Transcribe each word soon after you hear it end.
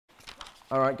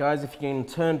All right, guys, if you can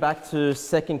turn back to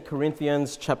 2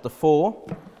 Corinthians chapter 4.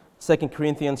 2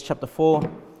 Corinthians chapter 4.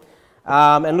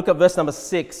 And look at verse number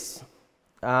 6.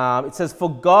 It says, "For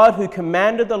God, who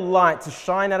commanded the light to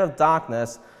shine out of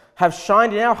darkness, have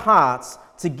shined in our hearts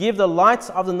to give the light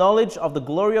of the knowledge of the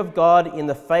glory of God in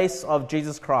the face of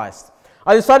Jesus Christ."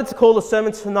 I decided to call the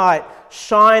sermon tonight,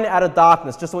 "Shine Out of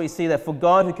Darkness," just what you see there. For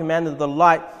God, who commanded the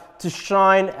light to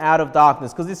shine out of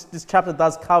darkness, because this chapter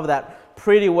does cover that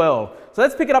pretty well. So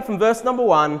let's pick it up from verse number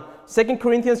 1, 2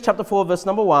 Corinthians chapter 4, verse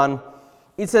number 1.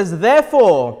 It says,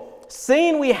 "Therefore,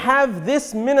 seeing we have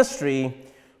this ministry,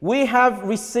 we have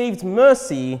received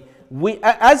mercy.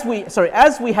 As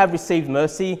we have received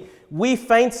mercy, we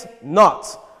faint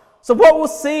not." So what we'll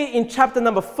see in chapter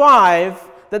number 5,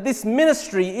 that this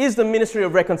ministry is the ministry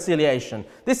of reconciliation.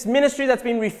 This ministry that's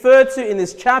been referred to in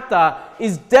this chapter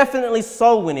is definitely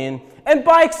soul winning, and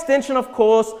by extension, of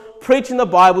course, preaching the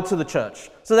Bible to the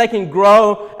church so they can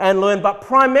grow and learn. But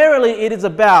primarily, it is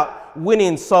about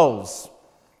winning souls.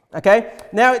 Okay?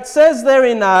 Now, it says there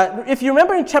in, if you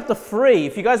remember in chapter 3,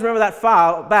 if you guys remember that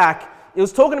far back, it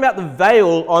was talking about the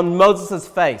veil on Moses'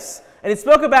 face. And it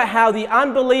spoke about how the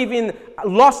unbelieving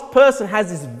lost person has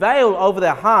this veil over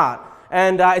their heart.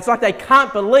 And it's like they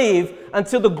can't believe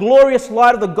until the glorious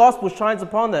light of the gospel shines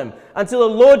upon them. Until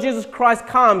the Lord Jesus Christ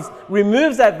comes,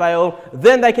 removes that veil,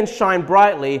 then they can shine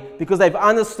brightly because they've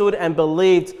understood and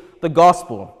believed the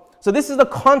gospel. So this is the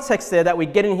context there that we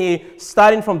get in here,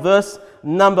 starting from verse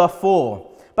number 4.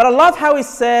 But I love how he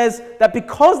says that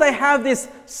because they have this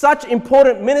such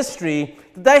important ministry,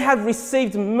 they have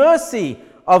received mercy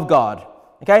of God.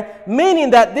 Okay?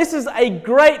 Meaning that this is a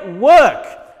great work.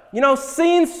 You know,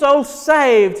 seeing souls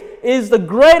saved is the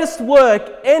greatest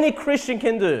work any Christian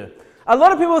can do. A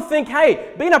lot of people think,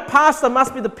 hey, being a pastor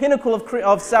must be the pinnacle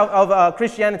of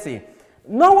Christianity.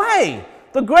 No way.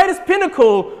 The greatest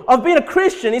pinnacle of being a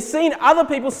Christian is seeing other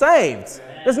people saved.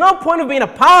 There's no point of being a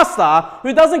pastor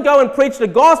who doesn't go and preach the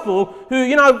gospel,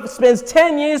 who, spends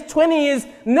 10 years, 20 years,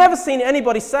 never seen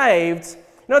anybody saved.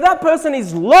 That person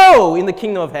is low in the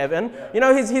kingdom of heaven.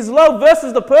 He's low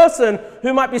versus the person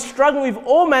who might be struggling with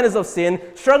all manners of sin,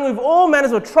 struggling with all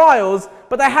manners of trials,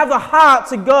 but they have the heart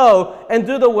to go and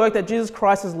do the work that Jesus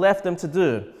Christ has left them to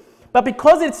do. But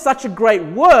because it's such a great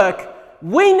work,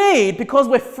 because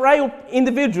we're frail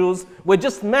individuals, we're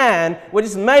just man, we're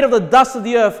just made of the dust of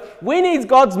the earth, we need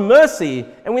God's mercy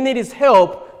and we need His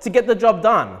help to get the job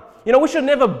done. We should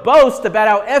never boast about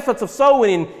our efforts of soul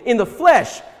winning in the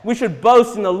flesh. We should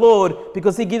boast in the Lord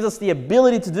because He gives us the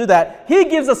ability to do that. He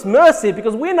gives us mercy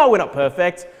because we know we're not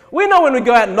perfect. We know when we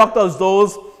go out and knock those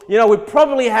doors, we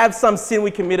probably have some sin we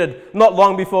committed not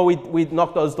long before we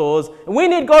knock those doors. And we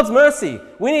need God's mercy.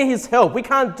 We need His help. We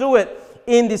can't do it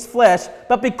in this flesh.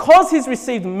 But because He's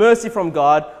received mercy from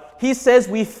God, He says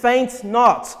we faint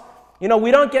not. We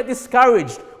don't get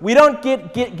discouraged. We don't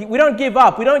give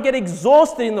up. We don't get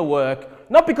exhausted in the work.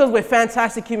 Not because we're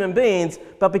fantastic human beings,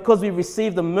 but because we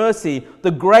receive the mercy,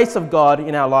 the grace of God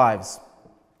in our lives.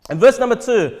 And verse number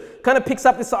 2 kind of picks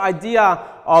up this idea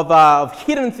of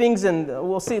hidden things, and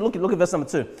we'll see. Look at verse number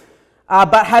 2.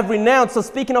 But have renounced, so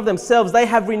speaking of themselves, they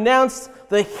have renounced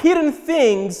the hidden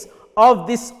things of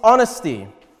dishonesty.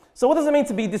 So what does it mean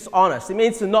to be dishonest? It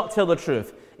means to not tell the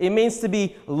truth. It means to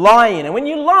be lying. And when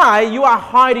you lie, you are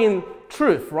hiding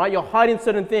truth, right? You're hiding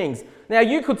certain things. Now,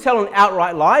 you could tell an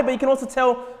outright lie, but you can also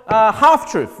tell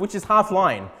half-truth, which is half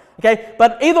lying. Okay?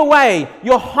 But either way,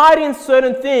 you're hiding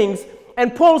certain things.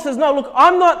 And Paul says, no, look,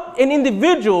 I'm not an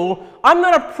individual. I'm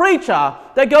not a preacher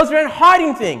that goes around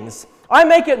hiding things. I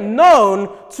make it known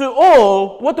to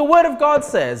all what the Word of God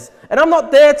says. And I'm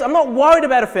not worried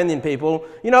about offending people.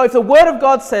 If the Word of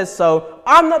God says so,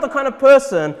 I'm not the kind of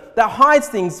person that hides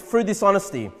things through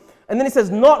dishonesty. And then he says,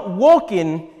 not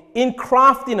walking in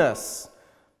craftiness.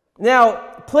 Now,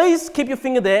 please keep your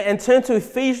finger there and turn to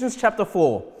Ephesians chapter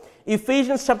 4.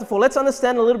 Ephesians chapter 4. Let's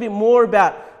understand a little bit more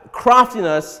about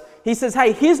craftiness. He says,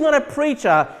 hey, he's not a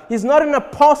preacher. He's not an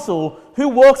apostle who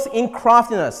walks in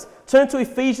craftiness. Turn to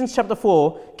Ephesians chapter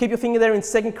 4. Keep your finger there in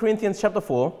 2 Corinthians chapter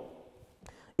 4.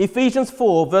 Ephesians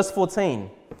 4, verse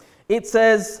 14. It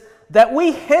says, that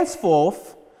we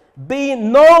henceforth be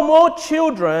no more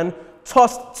children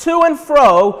tossed to and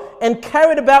fro and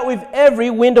carried about with every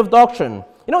wind of doctrine.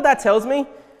 You know what that tells me?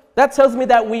 That tells me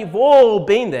that we've all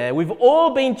been there. We've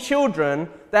all been children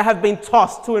that have been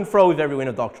tossed to and fro with every wind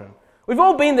of doctrine. We've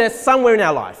all been there somewhere in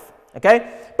our life,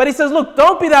 okay? But he says, look,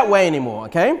 don't be that way anymore,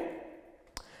 okay?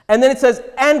 And then it says,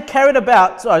 and carried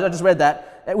about, sorry, I just read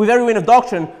that, with every wind of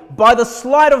doctrine, by the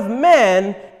sleight of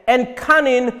man and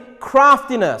cunning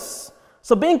craftiness.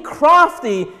 So being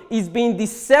crafty is being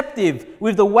deceptive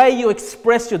with the way you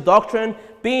express your doctrine,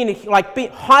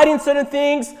 hiding certain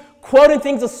things, quoting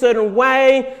things a certain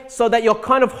way so that you're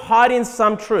kind of hiding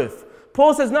some truth.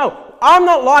 Paul says, no, I'm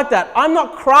not like that. I'm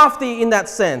not crafty in that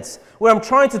sense, where I'm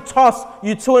trying to toss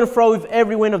you to and fro with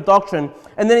every wind of doctrine.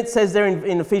 And then it says there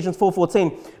in Ephesians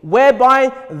 4:14,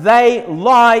 whereby they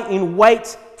lie in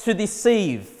wait to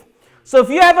deceive. So if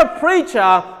you have a preacher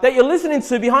that you're listening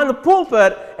to behind the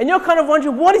pulpit and you're kind of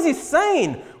wondering, what is he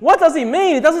saying? What does he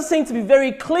mean? It doesn't seem to be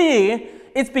very clear.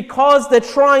 It's because they're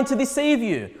trying to deceive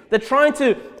you. They're trying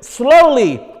to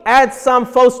slowly add some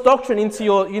false doctrine into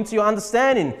your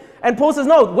understanding. And Paul says,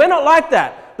 no, we're not like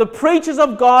that. The preachers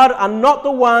of God are not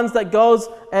the ones that goes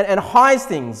and hides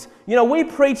things. We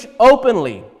preach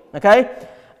openly, okay?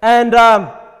 And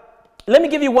let me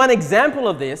give you one example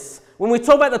of this. When we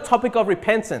talk about the topic of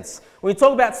repentance, when we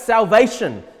talk about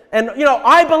salvation, and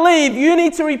I believe you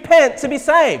need to repent to be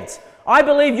saved. I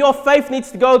believe your faith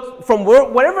needs to go from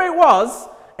wherever it was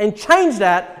and change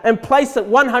that and place it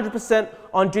 100%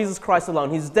 on Jesus Christ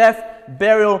alone, his death,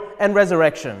 burial, and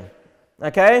resurrection.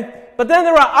 Okay? But then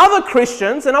there are other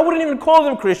Christians, and I wouldn't even call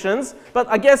them Christians, but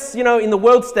I guess, in the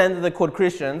world standard they're called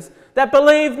Christians, that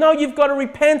believe, no, you've got to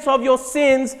repent of your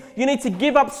sins. You need to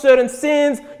give up certain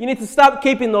sins. You need to start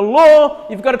keeping the law.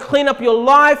 You've got to clean up your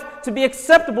life to be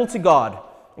acceptable to God.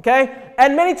 Okay?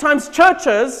 And many times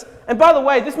churches, and by the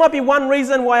way, this might be one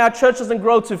reason why our church doesn't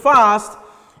grow too fast,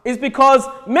 is because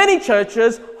many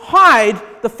churches hide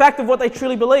the fact of what they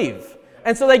truly believe.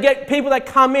 And so they get people that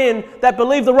come in that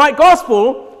believe the right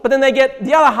gospel, but then they get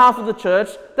the other half of the church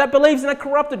that believes in a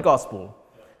corrupted gospel.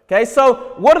 Okay,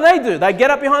 so what do? They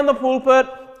get up behind the pulpit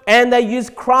and they use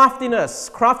craftiness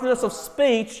of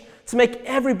speech to make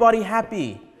everybody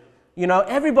happy.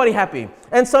 Everybody happy.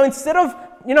 And so instead of,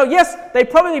 yes, they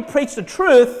probably preach the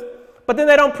truth, but then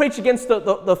they don't preach against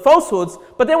the falsehoods.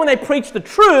 But then when they preach the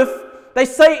truth, they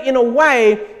say it in a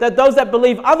way that those that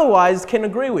believe otherwise can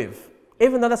agree with,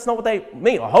 even though that's not what they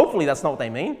mean, or hopefully that's not what they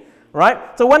mean,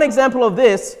 right? So one example of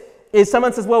this is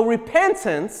someone says, well,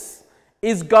 repentance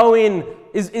is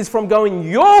from going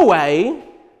your way.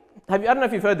 I don't know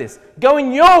if you've heard this.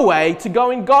 Going your way to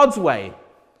going God's way.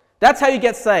 That's how you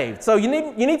get saved. So you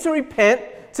need to repent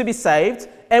to be saved.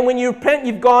 And when you repent,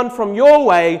 you've gone from your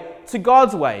way to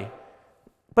God's way.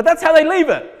 But that's how they leave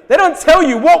it. They don't tell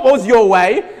you what was your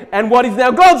way and what is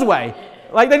now God's way.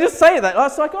 They just say that.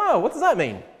 It's like, oh, what does that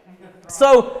mean?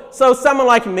 So someone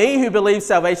like me who believes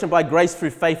salvation by grace through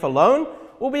faith alone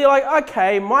will be like,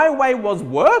 okay, my way was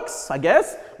works, I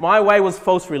guess. My way was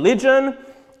false religion.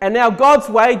 And now God's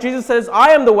way, Jesus says, I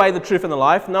am the way, the truth, and the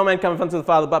life. No man cometh unto the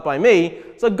Father but by me.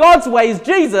 So God's way is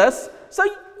Jesus. So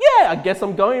yeah, I guess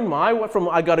I'm going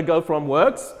I got to go from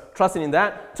works, trusting in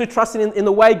that, to trusting in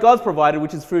the way God's provided,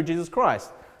 which is through Jesus Christ.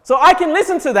 So I can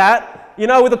listen to that,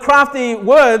 with the crafty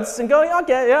words and go,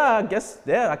 okay, yeah, I guess,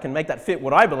 I can make that fit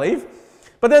what I believe.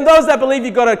 But then those that believe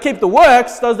you've got to keep the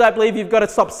works, those that believe you've got to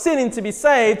stop sinning to be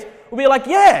saved, will be like,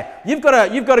 yeah, you've got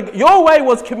to, your way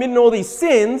was committing all these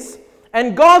sins,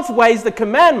 and God's way is the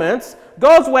commandments,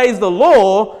 God's way is the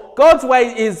law, God's way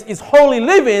is holy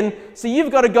living, so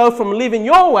you've got to go from living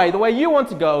your way, the way you want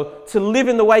to go, to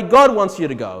living the way God wants you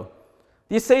to go.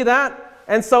 Do you see that?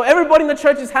 And so everybody in the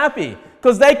church is happy,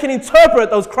 because they can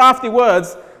interpret those crafty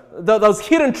words, those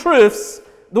hidden truths,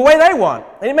 the way they want,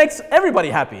 and it makes everybody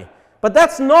happy. But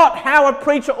that's not how a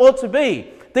preacher ought to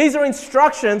be. These are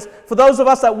instructions for those of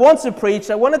us that want to preach,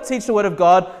 that want to teach the Word of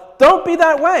God. Don't be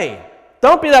that way.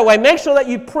 Don't be that way. Make sure that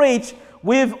you preach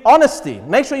with honesty.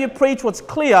 Make sure you preach what's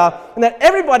clear and that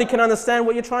everybody can understand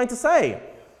what you're trying to say.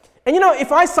 And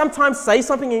if I sometimes say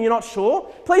something and you're not sure,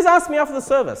 please ask me after the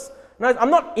service. No,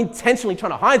 I'm not intentionally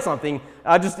trying to hide something.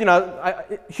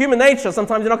 Human nature,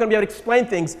 sometimes you're not going to be able to explain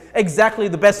things exactly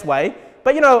the best way.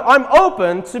 But, I'm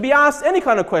open to be asked any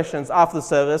kind of questions after the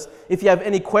service if you have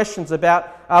any questions about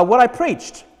what I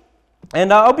preached.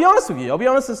 And I'll be honest with you. I'll be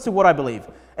honest as to what I believe.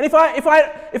 And if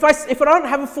I don't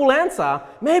have a full answer,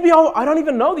 maybe I don't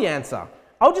even know the answer.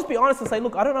 I'll just be honest and say,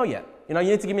 look, I don't know yet. You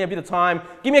need to give me a bit of time.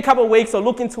 Give me a couple of weeks. I'll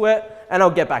look into it and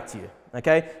I'll get back to you.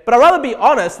 Okay? But I'd rather be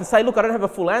honest and say, look, I don't have a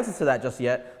full answer to that just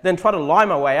yet, than try to lie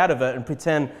my way out of it and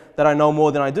pretend that I know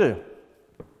more than I do.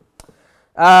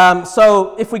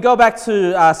 So if we go back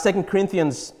to 2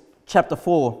 Corinthians chapter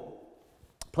 4,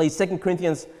 please, 2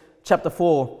 Corinthians chapter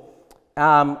 4,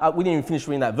 we didn't even finish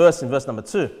reading that verse in verse number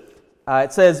 2.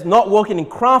 It says, not walking in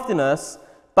craftiness,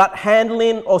 but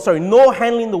nor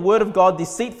handling the word of God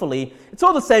deceitfully. It's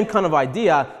all the same kind of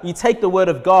idea. You take the word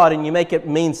of God and you make it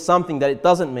mean something that it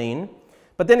doesn't mean.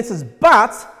 But then it says,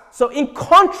 so in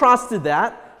contrast to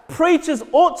that, preachers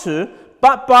ought to,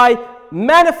 but by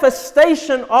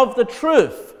manifestation of the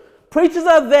truth. Preachers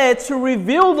are there to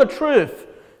reveal the truth,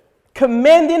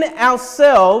 commending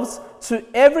ourselves to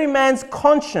every man's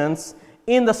conscience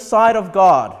in the sight of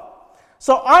God.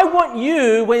 So I want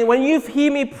you, when you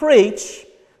hear me preach,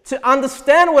 to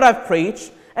understand what I've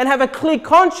preached and have a clear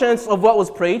conscience of what was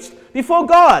preached before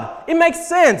God. It makes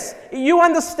sense. You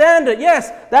understand it.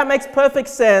 Yes, that makes perfect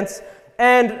sense.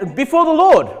 And before the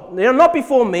Lord, not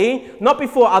before me, not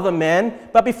before other men,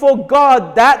 but before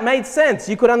God, that made sense.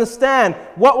 You could understand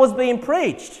what was being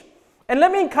preached. And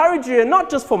let me encourage you, not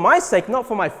just for my sake, not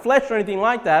for my flesh or anything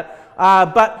like that,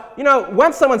 but,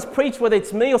 once someone's preached, whether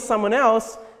it's me or someone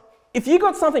else, if you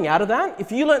got something out of that,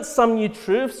 if you learnt some new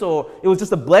truths or it was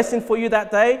just a blessing for you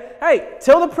that day, hey,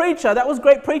 tell the preacher, that was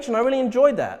great preaching, I really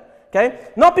enjoyed that, okay?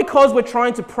 Not because we're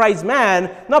trying to praise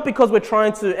man, not because we're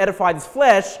trying to edify this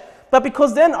flesh, but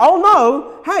because then I'll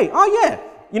know, hey, oh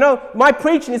yeah, my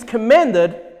preaching is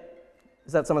commended.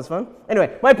 Is that someone's phone?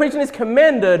 Anyway, my preaching is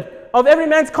commended of every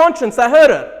man's conscience that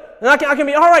heard it. And I can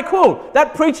be, all right, cool.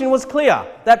 That preaching was clear.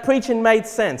 That preaching made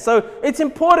sense. So it's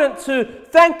important to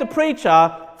thank the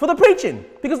preacher for the preaching,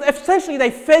 because essentially they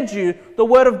fed you the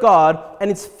word of God and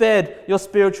it's fed your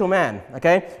spiritual man,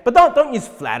 okay? But don't use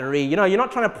flattery. You're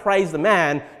not trying to praise the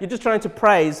man. You're just trying to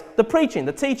praise the preaching,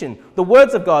 the teaching, the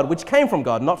words of God, which came from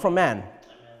God, not from man,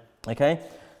 okay?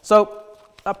 So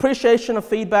appreciation of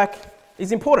feedback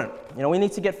is important. We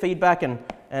need to get feedback and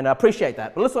appreciate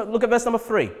that. But let's look at verse number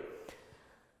 3.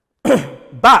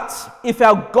 But if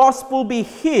our gospel be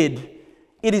hid,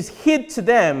 it is hid to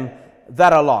them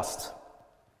that are lost.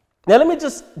 Now let me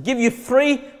just give you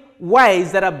 3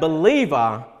 ways that a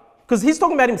believer, because he's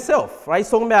talking about himself, right? He's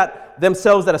talking about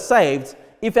themselves that are saved.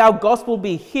 If our gospel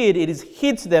be hid, it is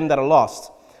hid to them that are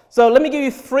lost. So let me give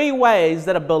you 3 ways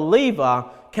that a believer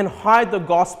can hide the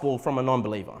gospel from a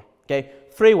non-believer, okay?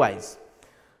 3 ways.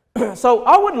 So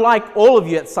I would like all of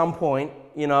you at some point,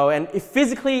 and if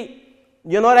physically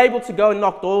you're not able to go and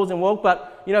knock doors and walk,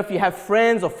 but if you have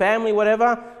friends or family,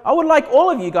 whatever, I would like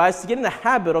all of you guys to get in the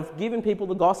habit of giving people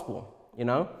the gospel,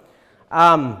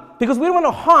 because we don't want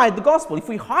to hide the gospel. If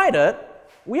we hide it,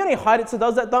 we only hide it to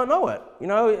those that don't know it.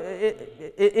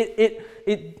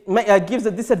 It gives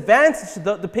a disadvantage to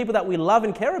the people that we love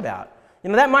and care about.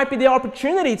 That might be the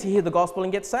opportunity to hear the gospel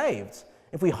and get saved.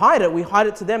 If we hide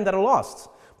it to them that are lost.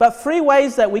 But 3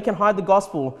 ways that we can hide the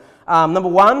gospel. Number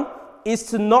 1 is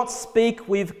to not speak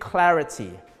with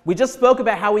clarity. We just spoke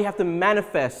about how we have to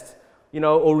manifest,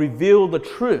 or reveal the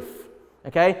truth.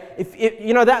 Okay? If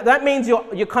that means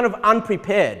you're kind of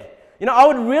unprepared. I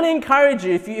would really encourage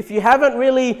you, if you haven't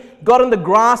really gotten the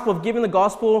grasp of giving the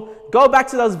gospel, go back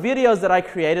to those videos that I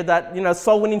created, that,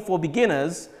 soul winning for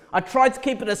beginners. I tried to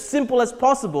keep it as simple as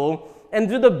possible and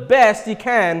do the best you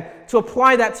can to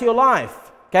apply that to your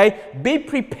life. Okay? Be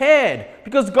prepared,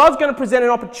 because God's going to present an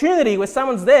opportunity where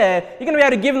someone's there. You're going to be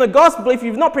able to give them the gospel. If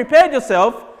you've not prepared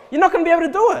yourself, you're not going to be able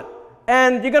to do it.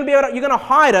 And you're going to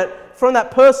hide it from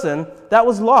that person that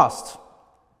was lost.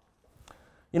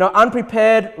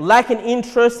 Unprepared, lacking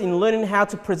interest in learning how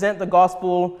to present the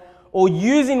gospel, or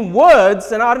using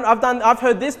words, and I've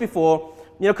heard this before,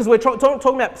 because we're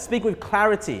talking about speaking with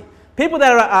clarity. People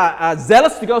that are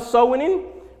zealous to go soul winning,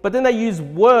 but then they use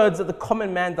words that the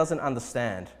common man doesn't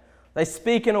understand. They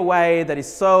speak in a way that is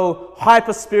so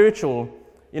hyper-spiritual,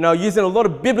 using a lot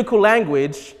of biblical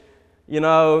language. The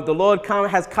Lord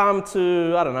has come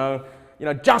to,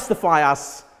 justify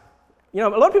us. A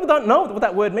lot of people don't know what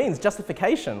that word means,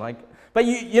 justification. But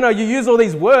you use all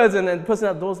these words, and the person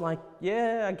at the door's like,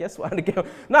 yeah, I guess we're going to go.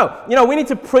 No, we need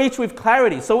to preach with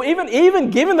clarity. So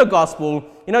even giving the gospel,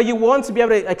 you want to be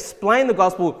able to explain the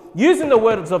gospel using the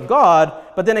words of God,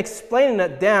 but then explaining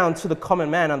it down to the common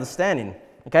man understanding.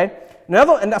 Okay?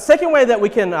 And the second way that we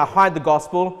can hide the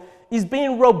gospel is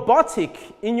being robotic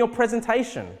in your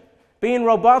presentation. Being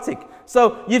robotic.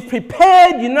 So you've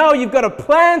prepared, you've got a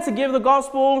plan to give the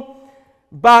gospel,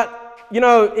 but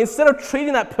instead of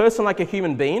treating that person like a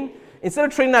human being, instead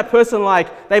of treating that person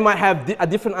like they might have a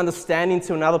different understanding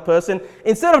to another person,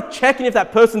 instead of checking if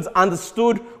that person's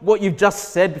understood what you've just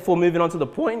said before moving on to the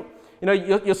point,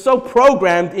 you're so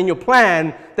programmed in your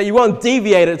plan that you won't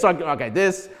deviate it. It's like, okay,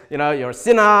 you're a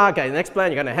sinner. Okay, the next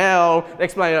plan, you're going to hell.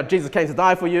 Next plan, Jesus came to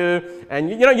die for you. And,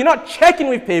 you're not checking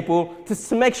with people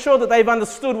to make sure that they've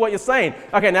understood what you're saying.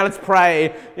 Okay, now let's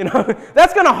pray.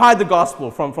 That's going to hide the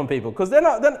gospel from people, because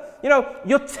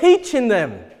you're teaching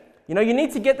them. You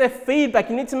need to get their feedback.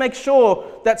 You need to make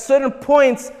sure that certain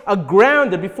points are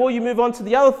grounded before you move on to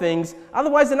the other things.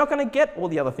 Otherwise, they're not going to get all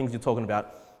the other things you're talking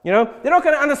about. You know, they're not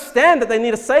going to understand that they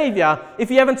need a savior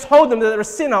if you haven't told them that they're a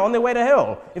sinner on their way to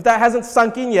hell. If that hasn't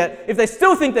sunk in yet, if they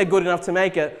still think they're good enough to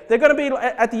make it, they're going to be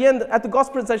at the end, at the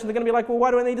gospel presentation, they're going to be like, well,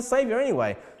 why do I need a savior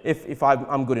anyway if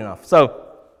I'm good enough? So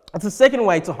that's the second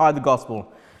way to hide the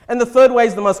gospel. And the third way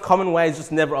is the most common way, is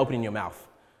just never opening your mouth.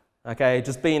 Okay,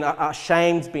 just being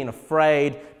ashamed, being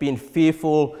afraid, being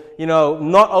fearful, you know,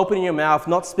 not opening your mouth,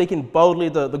 not speaking boldly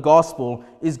the gospel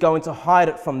is going to hide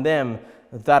it from them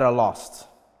that are lost.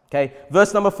 Okay,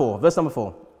 verse number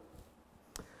 4.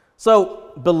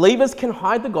 So, believers can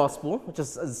hide the gospel, which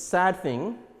is a sad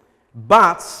thing,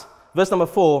 but, verse number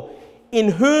 4, in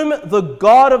whom the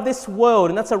God of this world,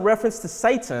 and that's a reference to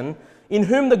Satan, in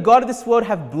whom the God of this world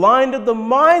have blinded the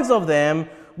minds of them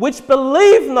which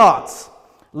believe not,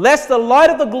 lest the light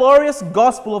of the glorious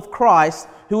gospel of Christ,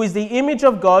 who is the image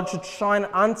of God, should shine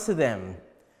unto them.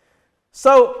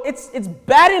 So, it's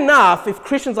bad enough if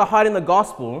Christians are hiding the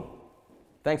gospel.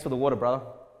 Thanks for the water, brother.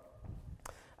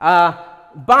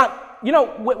 But, you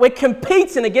know, we're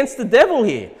competing against the devil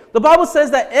here. The Bible says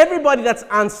that everybody that's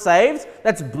unsaved,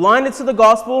 that's blinded to the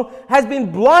gospel, has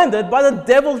been blinded by the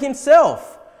devil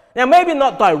himself. Now, maybe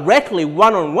not directly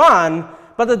one-on-one,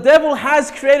 but the devil has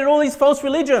created all these false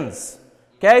religions.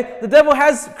 Okay? The devil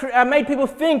has made people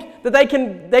think that they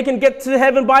can get to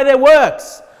heaven by their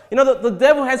works. You know, the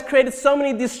devil has created so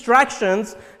many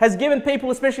distractions, has given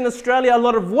people, especially in Australia, a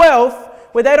lot of wealth,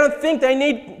 where they don't think they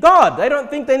need God. They don't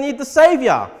think they need the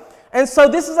Savior. And so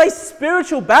this is a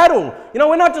spiritual battle. You know,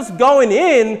 we're not just going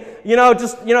in,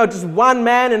 just one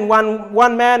man and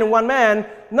one man.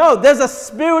 No, there's a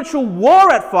spiritual war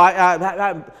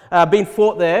being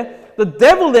fought there. The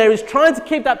devil there is trying to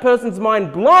keep that person's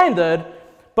mind blinded,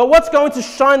 but what's going to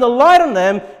shine the light on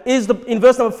them is, in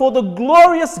verse number 4, the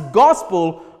glorious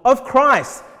gospel of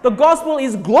Christ. The gospel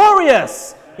is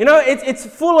glorious. You know, it's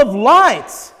full of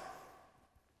light.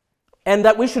 And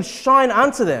that we should shine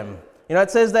unto them. You know,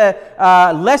 it says there,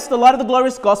 lest the light of the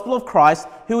glorious gospel of Christ,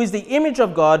 who is the image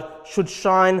of God, should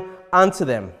shine unto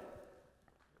them.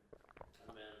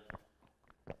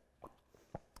 Amen.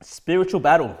 Spiritual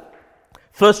battle.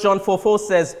 1 John 4:4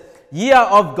 says, ye are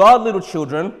of God, little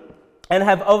children, and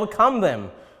have overcome them,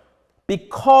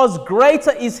 because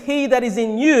greater is he that is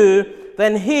in you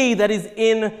than he that is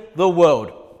in the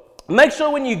world. Make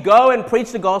sure when you go and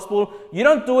preach the gospel, you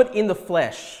don't do it in the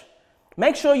flesh.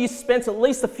 Make sure you spend at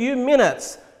least a few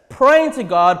minutes praying to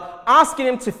God, asking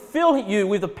Him to fill you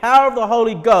with the power of the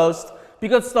Holy Ghost,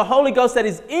 because it's the Holy Ghost that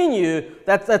is in you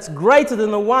that's greater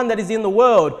than the one that is in the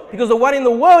world, because the one in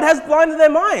the world has blinded their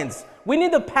minds. We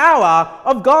need the power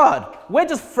of God. We're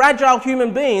just fragile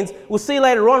human beings. We'll see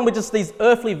later on, we're just these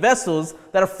earthly vessels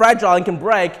that are fragile and can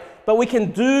break, but we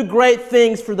can do great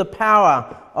things through the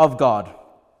power of God.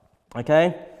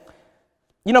 Okay?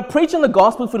 You know, preaching the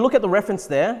gospel, if we look at the reference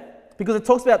there, because it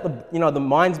talks about the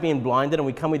minds being blinded and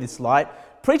we come with this light.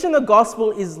 Preaching the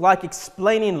gospel is like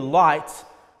explaining light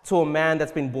to a man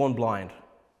that's been born blind.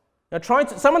 Now,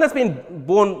 someone that's been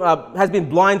born has been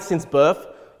blind since birth.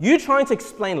 You trying to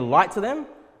explain light to them,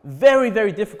 very,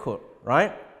 very difficult,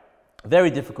 right? Very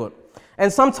difficult.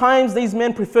 And sometimes these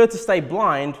men prefer to stay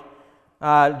blind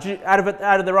out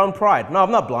of their own pride. No,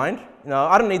 I'm not blind. No,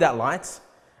 I don't need that light.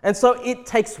 And so it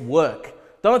takes work.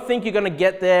 Don't think you're going to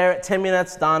get there, 10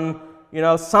 minutes, done. You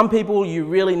know, some people you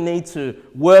really need to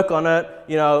work on it.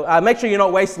 You know, make sure you're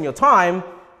not wasting your time.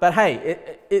 But hey,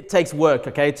 it takes work,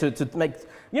 okay, to make...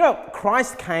 You know,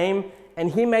 Christ came and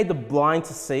He made the blind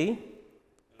to see.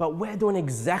 But we're doing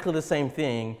exactly the same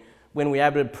thing when we're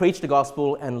able to preach the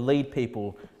gospel and lead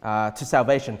people to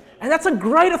salvation. And that's a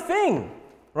greater thing,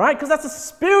 right? Because that's a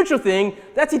spiritual thing.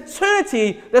 That's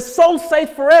eternity. Their soul's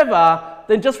saved forever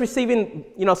than just receiving,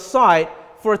 sight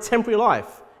for a temporary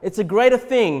life. It's a greater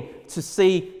thing to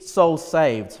see souls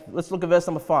saved. Let's look at verse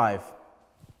number 5.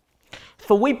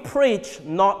 For we preach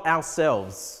not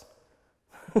ourselves.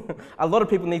 A lot of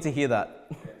people need to hear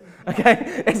that.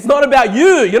 Okay? It's not about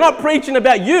you. You're not preaching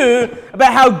about you,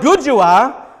 about how good you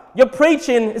are. You're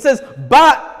preaching, it says,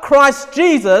 but Christ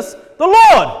Jesus, the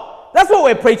Lord. That's what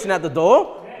we're preaching at the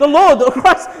door. The Lord, the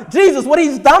Christ Jesus, what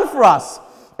He's done for us.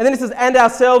 And then it says, and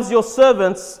ourselves your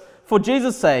servants for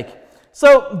Jesus' sake.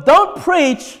 So don't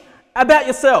preach about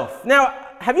yourself. Now,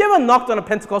 have you ever knocked on a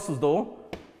Pentecostal's door?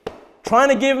 Trying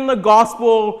to give them the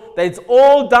gospel, that it's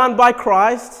all done by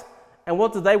Christ. And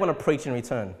what do they want to preach in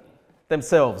return?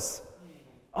 Themselves.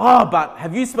 Oh, but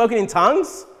have you spoken in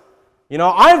tongues?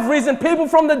 I've risen people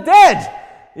from the dead.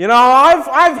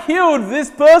 I've healed this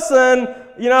person,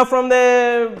 from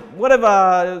their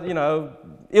whatever,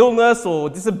 illness or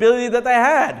disability that they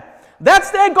had.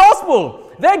 That's their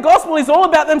gospel. Their gospel is all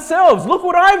about themselves. Look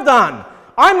what I've done.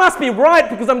 I must be right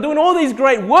because I'm doing all these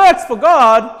great works for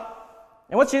God.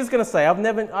 And what's Jesus going to say?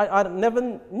 I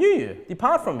never knew you.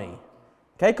 Depart from me.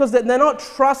 Okay, because they're not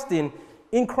trusting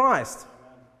in Christ.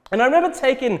 And I remember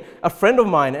taking a friend of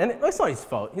mine, and it's not his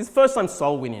fault. His first time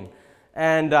soul winning.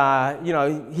 And,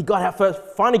 he got out first,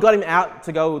 finally got him out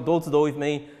to go door to door with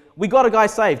me. We got a guy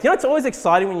saved. It's always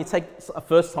exciting when you take a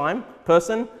first time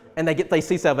person and they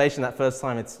see salvation that first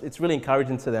time. It's really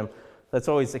encouraging to them. That's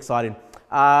always exciting.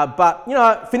 But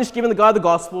finished giving the guy the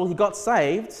gospel. He got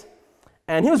saved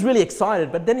and he was really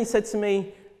excited. But then he said to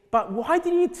me, but why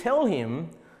didn't you tell him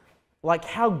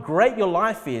how great your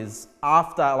life is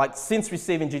since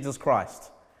receiving Jesus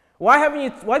Christ? Why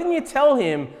didn't you tell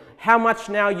him how much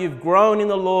now you've grown in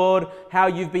the Lord, how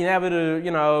you've been able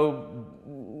to,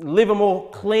 live a more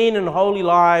clean and holy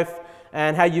life,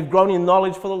 and how you've grown in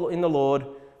knowledge in the Lord?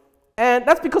 And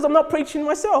that's because I'm not preaching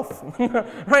myself,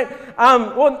 right?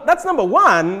 Well, that's number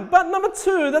one. But number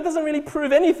two, that doesn't really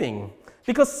prove anything.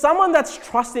 Because someone that's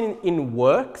trusting in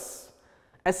works,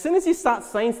 as soon as you start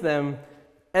saying to them,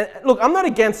 and look, I'm not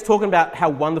against talking about how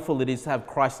wonderful it is to have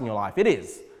Christ in your life. It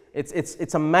is.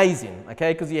 It's amazing,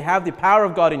 okay? Because you have the power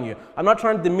of God in you. I'm not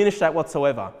trying to diminish that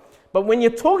whatsoever. But when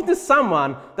you're talking to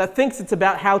someone that thinks it's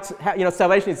about how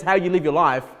salvation is how you live your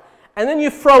life, and then you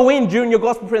throw in during your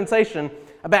gospel presentation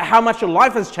about how much your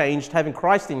life has changed having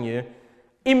Christ in you,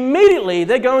 immediately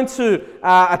they're going to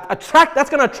that's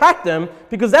going to attract them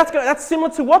because that's similar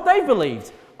to what they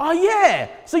believed. Oh yeah,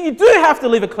 so you do have to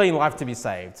live a clean life to be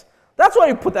saved. That's why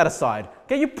you put that aside.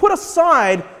 Okay, you put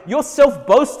aside your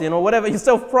self-boasting or whatever, your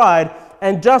self-pride,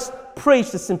 and just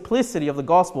preach the simplicity of the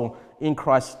gospel in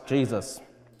Christ Jesus.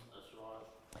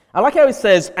 I like how he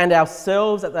says, and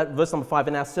ourselves, at that verse number 5,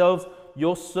 and ourselves,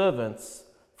 your servants,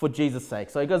 for Jesus' sake.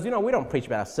 So he goes, we don't preach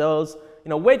about ourselves.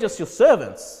 We're just your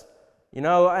servants.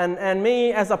 And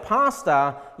me as a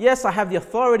pastor, yes, I have the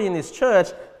authority in this church,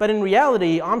 but in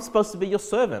reality, I'm supposed to be your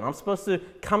servant. I'm supposed to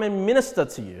come and minister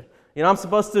to you. I'm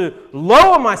supposed to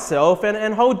lower myself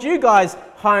and hold you guys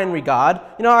high in regard.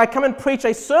 I come and preach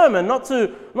a sermon, not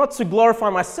to glorify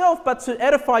myself, but to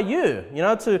edify you,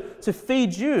 to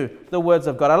feed you the words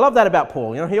of God. I love that about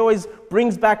Paul. He always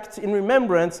brings back in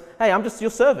remembrance, hey, I'm just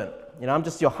your servant. I'm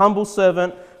just your humble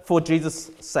servant for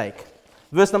Jesus' sake.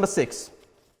 Verse number 6.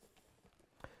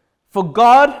 For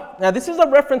God, now this is a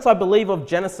reference, I believe, of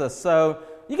Genesis. So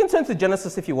you can turn to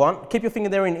Genesis if you want. Keep your finger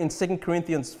there in 2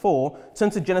 Corinthians 4. Turn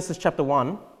to Genesis chapter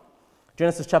 1.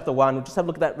 Genesis chapter 1. We'll just have a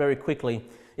look at that very quickly.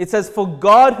 It says, for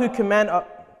God who commanded...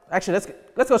 Actually,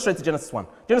 let's go straight to Genesis 1.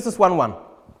 Genesis 1:1.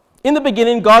 In the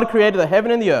beginning, God created the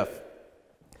heaven and the earth.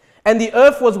 And the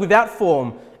earth was without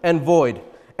form and void.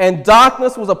 And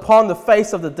darkness was upon the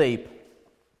face of the deep.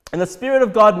 And the Spirit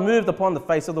of God moved upon the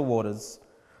face of the waters.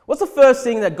 What's the first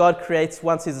thing that God creates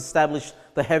once He's established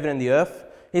the heaven and the earth?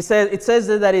 It says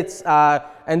that it's,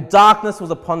 and darkness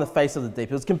was upon the face of the deep.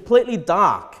 It was completely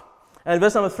dark. And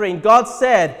verse number 3, and God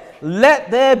said, let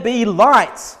there be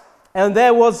light. And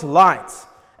there was light.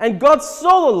 And God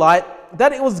saw the light,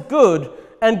 that it was good.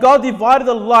 And God divided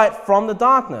the light from the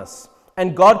darkness.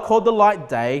 And God called the light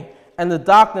day, and the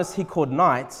darkness He called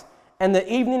night. And the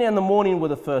evening and the morning were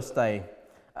the first day.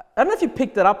 I don't know if you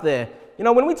picked it up there.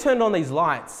 When we turned on these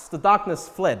lights, the darkness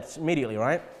fled immediately,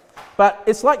 right? But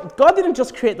it's like God didn't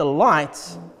just create the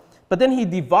light, but then He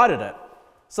divided it.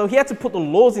 So He had to put the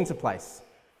laws into place.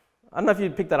 I don't know if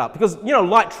you picked that up. Because,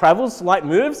 light travels, light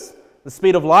moves, the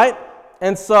speed of light.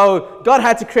 And so God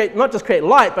had to not just create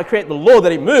light, but create the law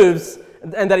that it moves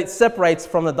and that it separates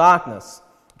from the darkness.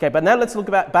 Okay, but now let's look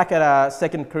back at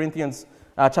 2 Corinthians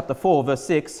chapter 4, verse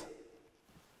 6.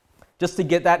 Just to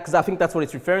get that, because I think that's what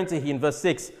it's referring to here in verse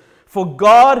 6. For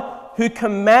God, who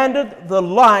commanded the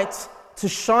light to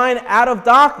shine out of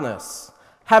darkness,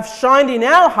 have shined in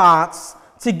our hearts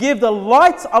to give the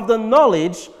light of the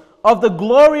knowledge of the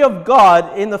glory of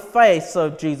God in the face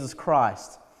of Jesus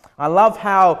Christ. I love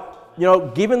how,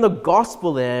 given the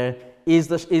gospel there is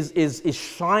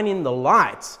shining the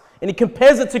light. And He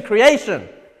compares it to creation.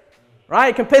 Right?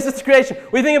 He compares it to creation.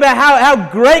 We think about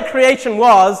how great creation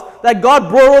was, that God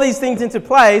brought all these things into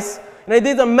place. And He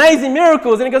did amazing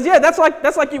miracles. And He goes, yeah, that's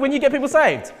like when you get people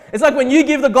saved. It's like when you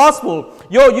give the gospel,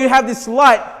 you have this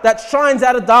light that shines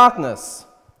out of darkness.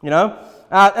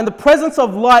 And the presence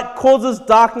of light causes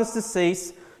darkness to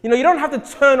cease. You don't have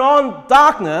to turn on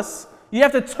darkness. You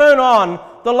have to turn on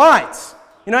the light.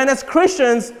 And as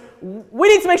Christians, we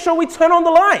need to make sure we turn on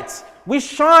the light. We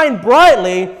shine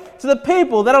brightly to the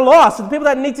people that are lost, to the people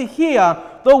that need to hear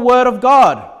the word of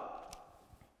God.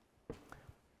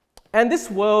 And this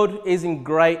world is in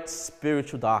great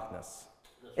spiritual darkness.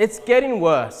 It's getting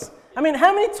worse. I mean,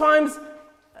 how many times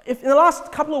if in the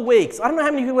last couple of weeks, I don't know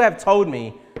how many people have told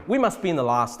me, we must be in the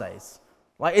last days.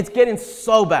 Like, it's getting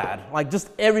so bad. Like, just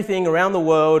everything around the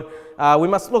world. We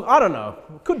must, look, I don't know.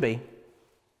 It could be.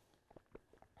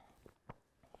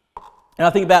 And I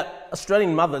think about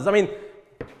Australian mothers. I mean,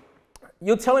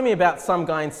 you're telling me about some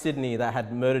guy in Sydney that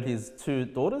had murdered his 2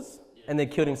 daughters and then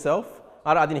killed himself?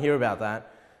 I didn't hear about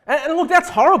that. And look, that's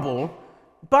horrible.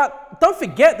 But don't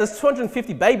forget, there's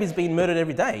 250 babies being murdered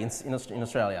every day in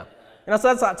Australia. So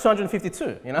that's like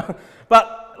 252,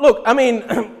 But look, I mean,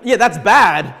 yeah, that's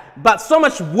bad. But so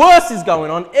much worse is going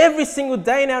on every single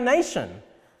day in our nation.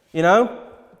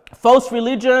 False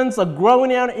religions are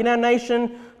growing out in our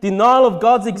nation. Denial of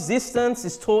God's existence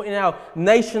is taught in our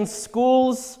nation's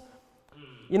schools.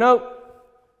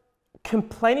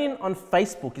 Complaining on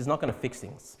Facebook is not going to fix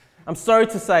things. I'm sorry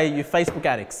to say, you Facebook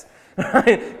addicts.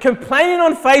 Complaining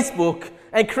on Facebook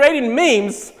and creating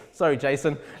memes, sorry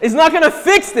Jason, is not going to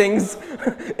fix things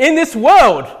in this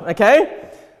world, okay?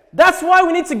 That's why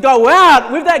we need to go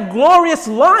out with that glorious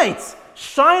light,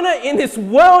 shine it in this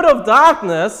world of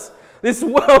darkness, this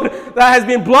world that has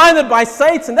been blinded by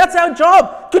Satan. That's our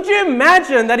job. Could you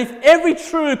imagine that if every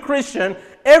true Christian,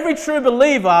 every true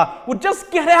believer would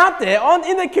just get out there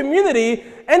in the community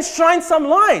and shine some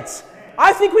light?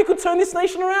 I think we could turn this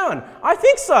nation around. I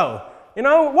think so.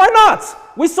 Why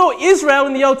not? We saw Israel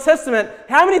in the Old Testament.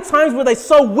 How many times were they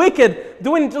so wicked,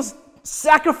 just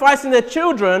sacrificing their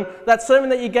children? That sermon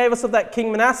that you gave us of that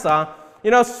King Manasseh,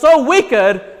 so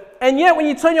wicked. And yet when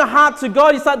you turn your heart to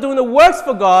God, you start doing the works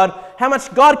for God, how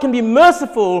much God can be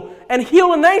merciful and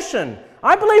heal a nation.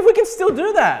 I believe we can still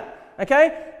do that,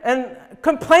 okay? And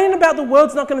complaining about the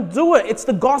world's not going to do it. It's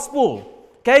the gospel.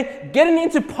 Okay, getting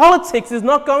into politics is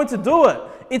not going to do it.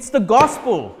 It's the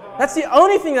gospel. That's the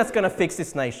only thing that's going to fix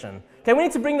this nation. Okay, we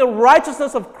need to bring the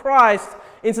righteousness of Christ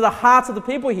into the hearts of the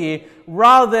people here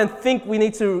rather than think we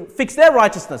need to fix their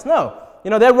righteousness. No,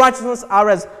 their righteousness are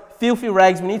as filthy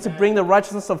rags. We need to bring the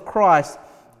righteousness of Christ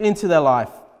into their life.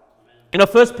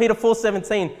 1 Peter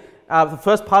 4:17, the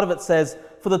first part of it says,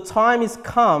 "For the time is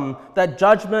come that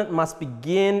judgment must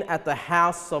begin at the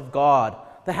house of God."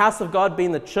 The house of God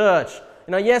being the church.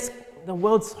 Yes, the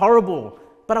world's horrible,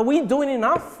 but are we doing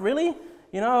enough, really?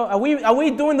 Are we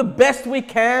doing the best we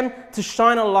can to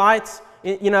shine a light?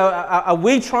 Are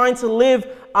we trying to live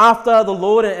after the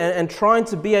Lord and trying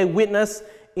to be a witness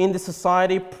in this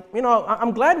society?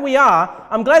 I'm glad we are.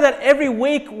 I'm glad that every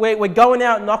week we're going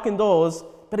out knocking doors.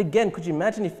 But again, could you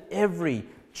imagine if every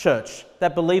church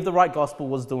that believed the right gospel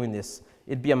was doing this?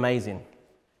 It'd be amazing.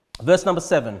 Verse number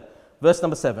 7.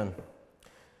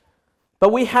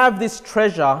 But we have this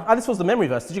treasure. This was the memory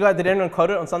verse. Did anyone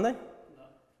quote it on Sunday?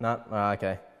 No?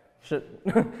 Okay.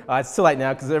 It's too late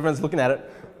now because everyone's looking at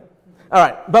it. All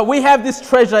right. But we have this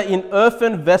treasure in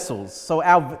earthen vessels. So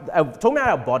talking about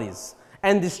our bodies.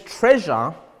 And this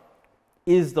treasure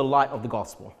is the light of the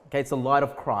gospel. Okay. It's the light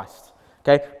of Christ.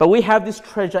 Okay. But we have this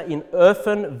treasure in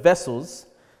earthen vessels,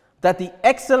 that the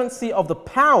excellency of the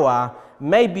power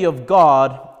may be of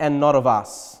God and not of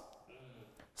us.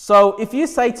 So if you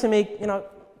say to me,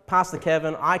 Pastor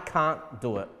Kevin, I can't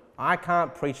do it. I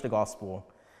can't preach the gospel.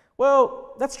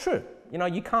 Well, that's true.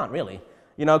 You can't really,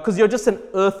 because you're just an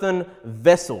earthen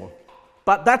vessel.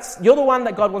 But you're the one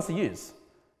that God wants to use.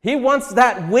 He wants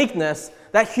that weakness,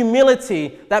 that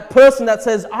humility, that person that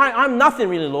says, I'm nothing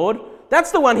really, Lord. That's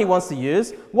the one he wants to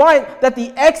use. Why? That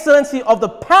the excellency of the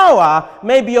power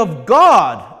may be of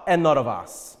God and not of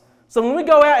us. So when we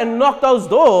go out and knock those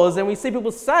doors and we see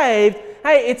people saved,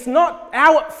 hey, it's not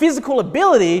our physical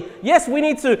ability. Yes, we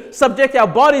need to subject our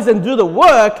bodies and do the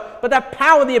work, but that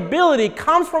power, the ability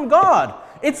comes from God.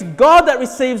 It's God that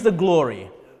receives the glory.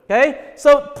 Okay?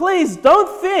 So please don't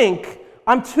think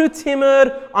I'm too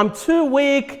timid, I'm too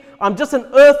weak, I'm just an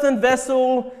earthen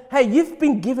vessel. Hey, you've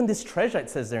been given this treasure, it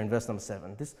says there in verse number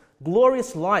 7. This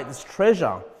glorious light, this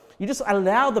treasure. You just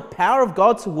allow the power of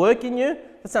God to work in you.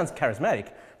 That sounds charismatic.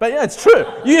 But it's true.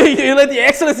 You let the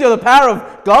excellency of the power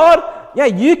of God,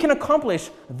 you can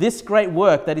accomplish this great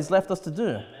work that He's left us to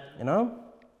do, And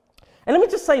let me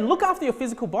just say, look after your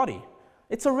physical body.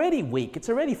 It's already weak. It's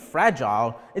already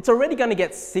fragile. It's already going to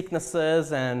get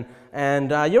sicknesses and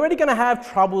you're already going to have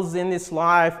troubles in this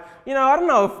life. I don't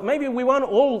know, if maybe we won't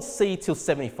all see till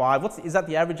 75. Is that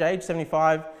the average age,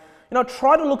 75?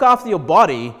 Try to look after your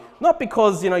body, not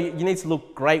because, you need to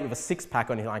look great with a six-pack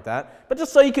or anything like that, but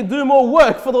just so you can do more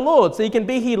work for the Lord, so you can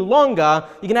be here longer,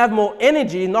 you can have more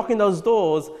energy knocking those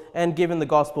doors and giving the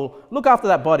gospel. Look after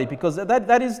that body, because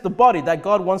that is the body that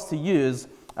God wants to use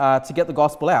to get the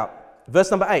gospel out. Verse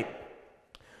number 8.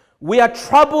 We are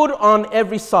troubled on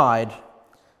every side,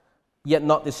 yet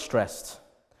not distressed.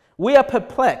 We are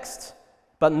perplexed,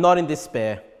 but not in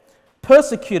despair,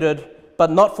 persecuted,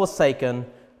 but not forsaken,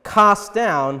 cast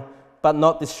down, but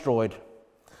not destroyed.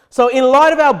 So in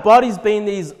light of our bodies being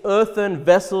these earthen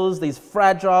vessels, these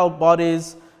fragile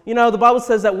bodies, you know, the Bible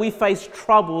says that we face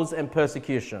troubles and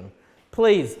persecution.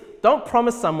 Please, don't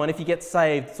promise someone if you get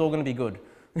saved, it's all going to be good.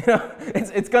 You know,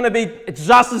 it's going to be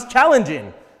just as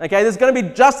challenging. Okay, there's going to be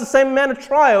just the same amount of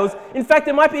trials. In fact,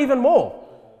 there might be even more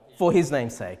for His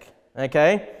name's sake.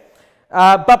 Okay?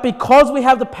 But because we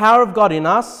have the power of God in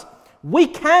us, we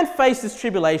can face this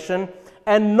tribulation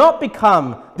and not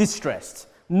become distressed,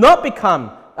 not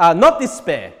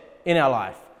despair in our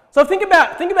life. So think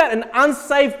about an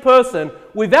unsaved person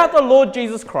without the Lord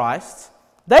Jesus Christ.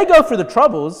 They go through the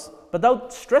troubles, but they'll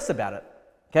stress about it.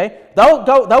 Okay?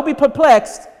 They'll be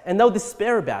perplexed and they'll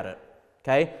despair about it.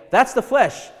 Okay? That's the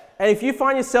flesh. And if you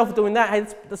find yourself doing that, hey,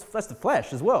 that's the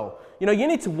flesh as well. You know, you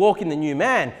need to walk in the new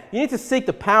man. You need to seek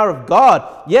the power of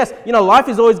God. Yes, you know, life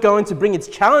is always going to bring its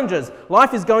challenges.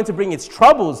 Life is going to bring its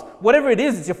troubles. Whatever it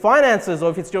is, it's your finances or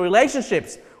if it's your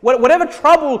relationships. Whatever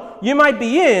trouble you might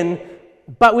be in,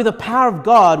 but with the power of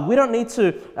God, we don't need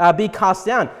to be cast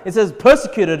down. It says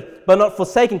persecuted, but not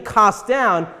forsaken, cast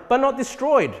down, but not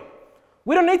destroyed.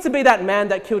 We don't need to be that man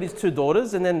that killed his 2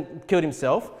 daughters and then killed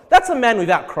himself. That's a man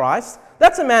without Christ.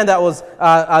 That's a man that was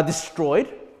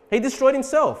destroyed. He destroyed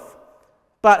himself.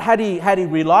 But had he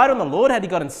relied on the Lord, had he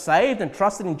gotten saved and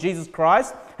trusted in Jesus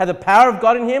Christ, had the power of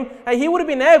God in him, hey, he would have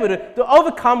been able to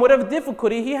overcome whatever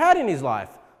difficulty he had in his life.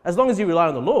 As long as you rely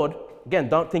on the Lord. Again,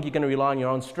 don't think you're going to rely on your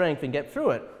own strength and get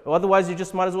through it. Or otherwise, you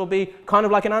just might as well be kind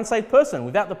of like an unsaved person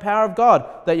without the power of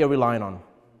God that you're relying on.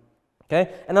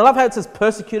 Okay? And I love how it says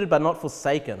persecuted but not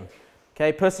forsaken.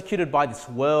 Okay? Persecuted by this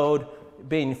world,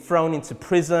 being thrown into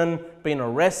prison, being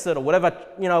arrested, or whatever,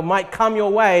 you know, might come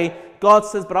your way. God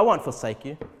says, but I won't forsake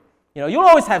you. You know, you'll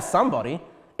always have somebody.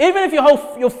 Even if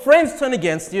your friends turn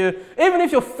against you, even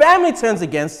if your family turns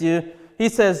against you, He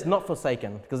says, not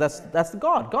forsaken, because that's the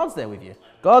God. God's there with you.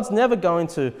 God's never going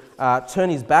to turn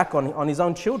His back on His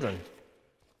own children.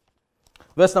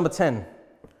 Verse number 10.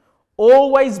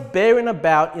 Always bearing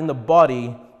about in the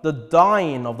body the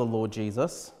dying of the Lord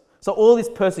Jesus. So all this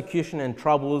persecution and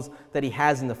troubles that He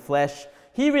has in the flesh,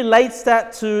 He relates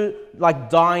that to like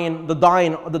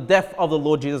the death of the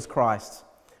Lord Jesus Christ.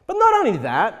 But not only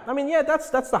that, I mean, yeah, that's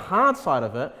the hard side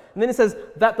of it. And then it says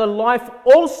that the life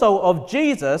also of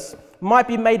Jesus might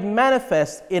be made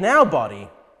manifest in our body.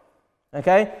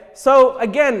 Okay? So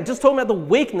again, just talking about the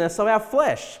weakness of our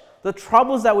flesh, the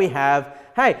troubles that we have.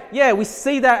 Hey, yeah, we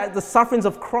see that the sufferings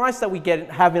of Christ that we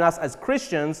have in us as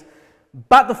Christians,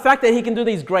 but the fact that He can do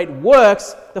these great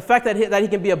works, the fact that he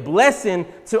can be a blessing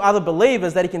to other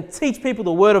believers, that He can teach people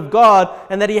the Word of God,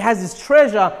 and that He has His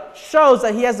treasure, shows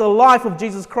that He has the life of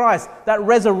Jesus Christ, that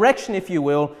resurrection, if you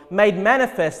will, made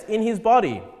manifest in His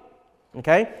body.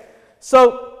 Okay?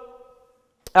 So,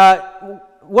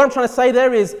 what I'm trying to say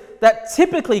there is that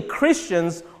typically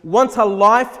Christians want a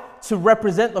life to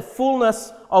represent the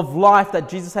fullness of life that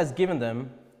Jesus has given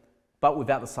them, but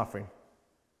without the suffering.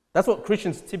 That's what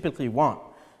Christians typically want.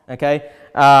 Okay,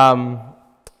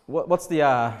 what's the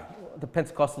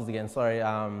Pentecostals again? Sorry,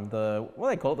 what do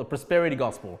they call it? The prosperity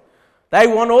gospel. They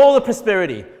want all the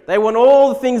prosperity. They want all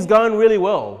the things going really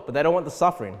well, but they don't want the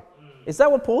suffering. Is that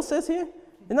what Paul says here?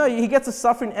 No, he gets the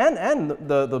suffering and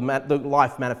the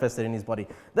life manifested in his body.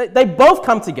 They both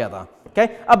come together.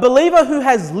 Okay, a believer who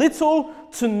has little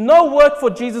to no work for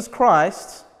Jesus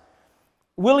Christ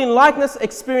will in likeness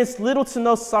experience little to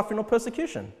no suffering or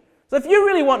persecution. So if you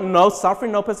really want no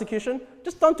suffering, no persecution,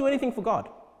 just don't do anything for God.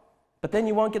 But then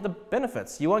you won't get the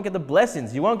benefits. You won't get the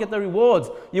blessings. You won't get the rewards.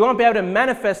 You won't be able to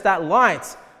manifest that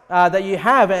light that you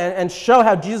have and show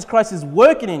how Jesus Christ is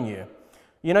working in you.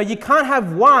 You know, you can't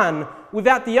have one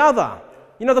without the other.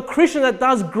 You know, the Christian that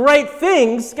does great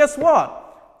things, guess what?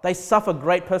 They suffer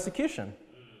great persecution.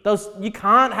 You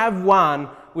can't have one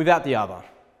without the other.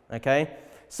 Okay?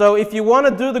 So if you want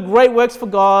to do the great works for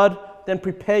God, then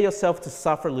prepare yourself to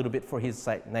suffer a little bit for His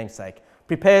name's sake.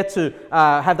 Prepare to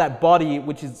have that body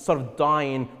which is sort of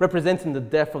dying, representing the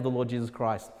death of the Lord Jesus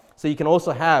Christ. So you can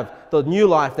also have the new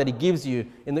life that He gives you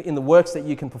in the works that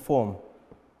you can perform.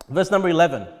 Verse number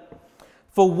 11.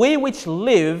 For we which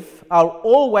live are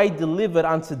always delivered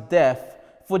unto death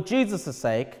for Jesus'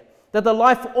 sake, that the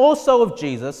life also of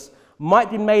Jesus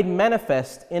might be made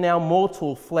manifest in our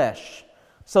mortal flesh.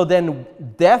 So then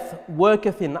death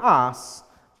worketh in us,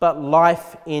 but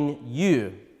life in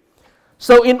you.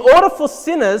 So in order for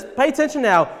sinners, pay attention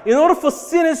now, in order for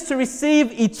sinners to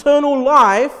receive eternal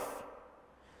life,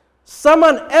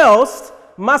 someone else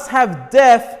must have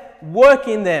death work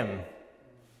in them.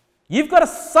 You've got to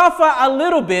suffer a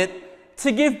little bit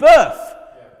to give birth.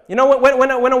 You know,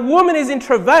 when a woman is in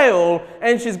travail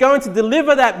and she's going to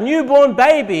deliver that newborn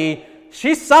baby,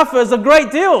 she suffers a great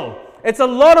deal. It's a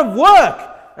lot of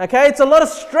work, okay? It's a lot of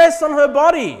stress on her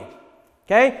body,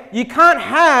 okay? You can't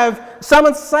have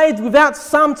someone saved without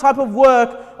some type of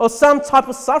work or some type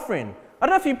of suffering. I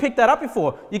don't know if you picked that up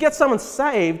before. You get someone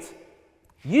saved,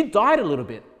 you died a little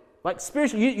bit. Like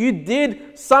spiritually, you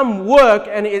did some work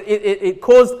and it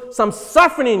caused some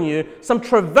suffering in you, some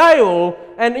travail.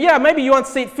 And yeah, maybe you won't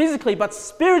see it physically, but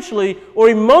spiritually or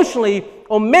emotionally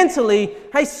or mentally,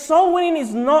 hey, soul winning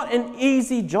is not an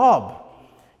easy job.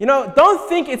 You know, don't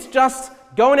think it's just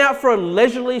going out for a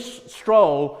leisurely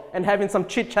stroll and having some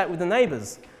chit chat with the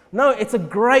neighbors. No, it's a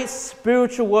great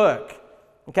spiritual work.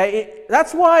 Okay,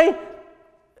 that's why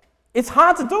it's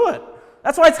hard to do it.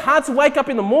 That's why it's hard to wake up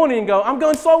in the morning and go, I'm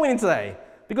going soul winning today.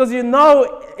 Because you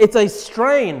know it's a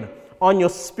strain on your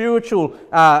spiritual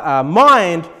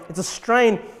mind. It's a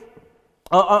strain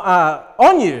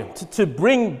on you to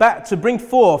bring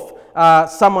forth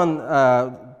someone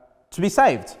to be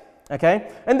saved.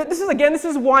 Okay? And this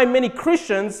is why many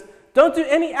Christians don't do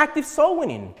any active soul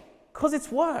winning. Because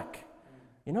it's work.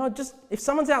 You know, just if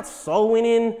someone's out soul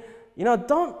winning, you know,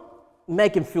 don't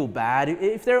make them feel bad.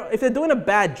 If they're doing a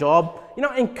bad job, you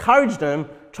know, encourage them,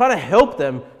 try to help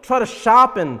them, try to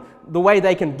sharpen the way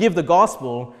they can give the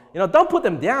gospel. You know, don't put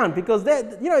them down because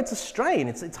it's a strain.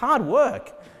 It's hard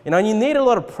work. You know, and you need a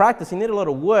lot of practice. You need a lot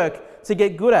of work to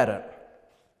get good at it.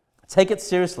 Take it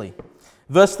seriously.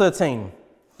 Verse 13.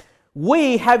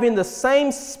 We, having the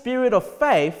same spirit of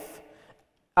faith,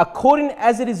 according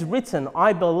as it is written,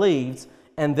 I believed,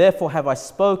 and therefore have I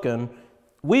spoken.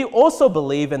 We also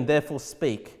believe and therefore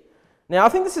speak. Now, I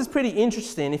think this is pretty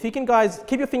interesting. If you can, guys,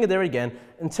 keep your finger there again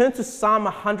and turn to Psalm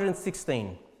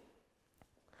 116.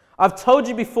 I've told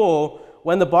you before,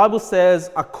 when the Bible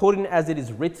says, according as it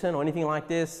is written or anything like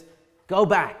this, go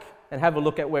back and have a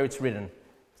look at where it's written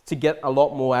to get a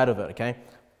lot more out of it, okay?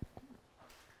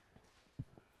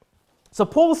 So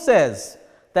Paul says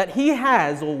that he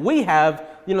has, or we have,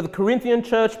 you know, the Corinthian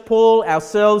church, Paul,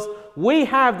 ourselves, we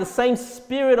have the same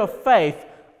spirit of faith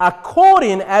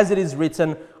according as it is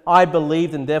written, I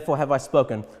believed and therefore have I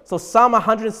spoken. So Psalm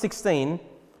 116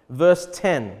 verse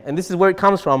 10, and this is where it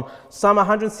comes from. Psalm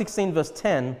 116 verse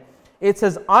 10, it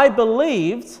says, I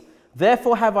believed,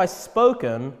 therefore have I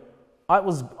spoken, I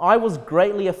was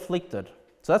greatly afflicted.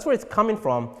 So that's where it's coming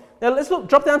from. Now let's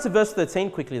drop down to verse 13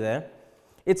 quickly there.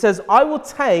 It says, I will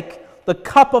take the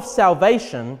cup of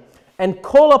salvation and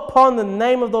call upon the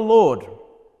name of the Lord.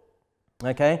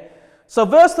 Okay? So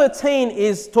verse 13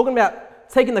 is talking about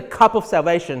taking the cup of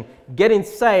salvation, getting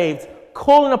saved,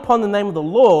 calling upon the name of the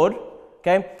Lord.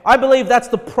 Okay? I believe that's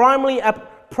the primary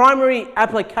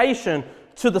application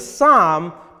to the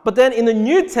psalm. But then in the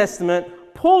New Testament,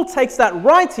 Paul takes that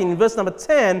writing in verse number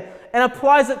 10 and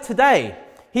applies it today.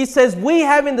 He says, we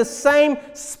having the same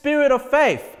spirit of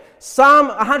faith. Psalm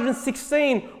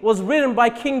 116 was written by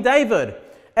King David.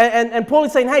 And Paul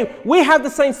is saying, hey, we have the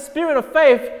same spirit of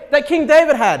faith that King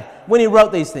David had when he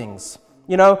wrote these things.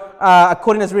 You know,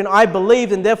 according as written, I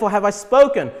believed and therefore have I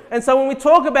spoken. And so when we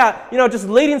talk about, you know, just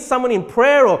leading someone in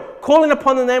prayer or calling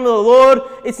upon the name of the Lord,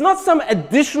 it's not some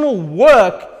additional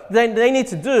work that they need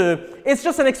to do. It's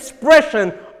just an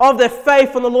expression of their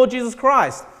faith in the Lord Jesus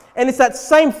Christ. And it's that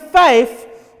same faith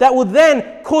that will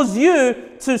then cause you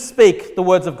to speak the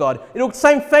words of God. It'll the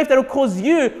same faith that will cause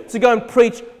you to go and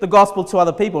preach the gospel to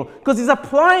other people. Because he's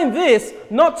applying this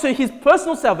not to his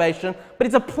personal salvation, but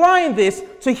he's applying this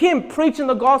to him preaching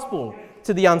the gospel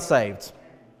to the unsaved.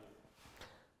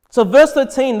 So verse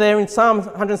 13 there in Psalm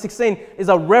 116 is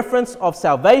a reference of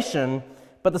salvation,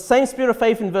 but the same spirit of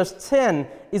faith in verse 10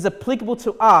 is applicable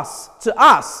to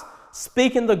us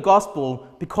speaking the gospel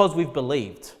because we've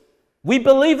believed. We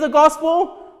believe the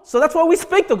gospel, so that's why we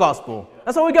speak the gospel.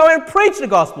 That's why we go and preach the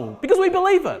gospel, because we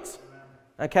believe it.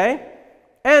 Okay?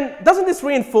 And doesn't this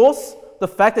reinforce the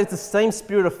fact that it's the same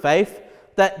spirit of faith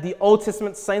that the Old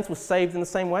Testament saints were saved in the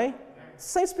same way? It's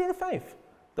the same spirit of faith.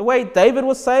 The way David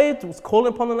was saved, was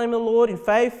calling upon the name of the Lord in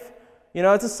faith. You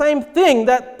know, it's the same thing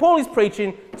that Paul is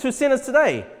preaching to sinners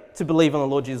today, to believe on the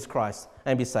Lord Jesus Christ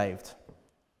and be saved.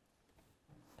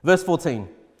 Verse 14.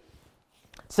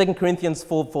 2 Corinthians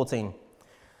 4:14.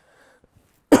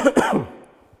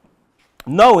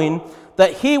 Knowing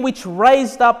that he which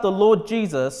raised up the Lord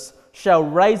Jesus shall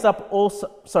raise up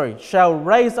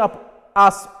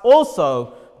us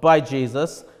also by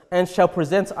Jesus and shall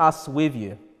present us with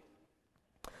you.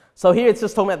 So here it's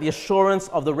just talking about the assurance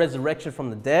of the resurrection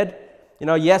from the dead. You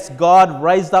know, yes, God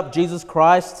raised up Jesus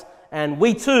Christ, and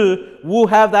we too will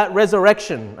have that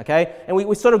resurrection, okay? And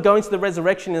we sort of go into the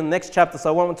resurrection in the next chapter, so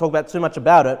I won't talk about too much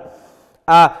about it.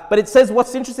 But it says,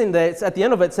 what's interesting there, it's at the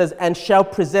end of it, it says, and shall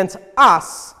present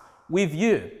us with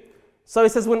you. So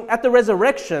it says, when at the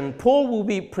resurrection, Paul will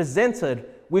be presented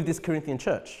with this Corinthian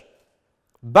church.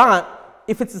 But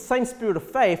if it's the same spirit of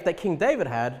faith that King David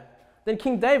had, then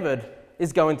King David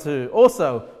is going to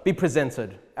also be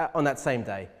presented on that same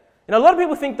day. A lot of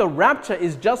people think the rapture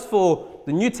is just for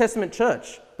the New Testament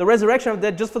church. The resurrection of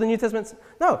the dead just for the New Testament.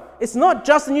 No, it's not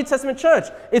just the New Testament church.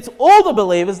 It's all the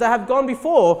believers that have gone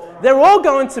before. They're all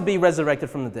going to be resurrected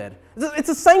from the dead. It's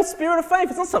the same spirit of faith.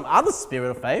 It's not some other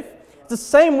spirit of faith. It's the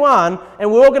same one,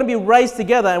 and we're all going to be raised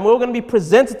together, and we're all going to be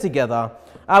presented together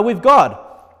with God.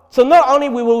 So not only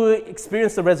will we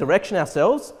experience the resurrection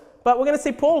ourselves, but we're going to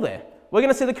see Paul there. We're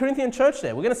going to see the Corinthian church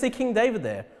there. We're going to see King David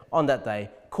there on that day,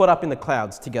 caught up in the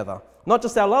clouds together. Not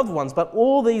just our loved ones, but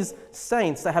all these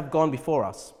saints that have gone before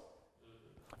us.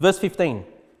 Verse 15.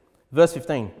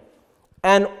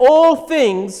 And all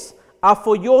things are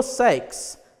for your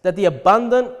sakes, that the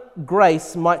abundant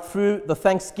grace might through the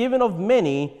thanksgiving of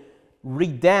many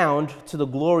redound to the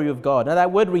glory of God. Now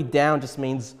that word redound just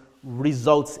means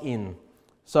results in.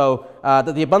 So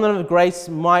that the abundant grace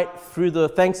might through the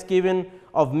thanksgiving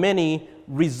of many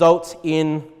result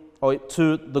in or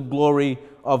to the glory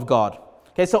of God.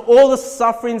 Okay, so all the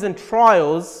sufferings and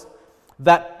trials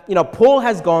that Paul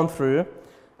has gone through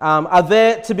are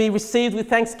there to be received with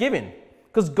thanksgiving,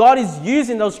 because God is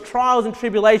using those trials and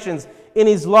tribulations in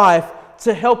his life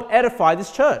to help edify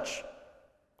this church.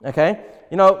 Okay,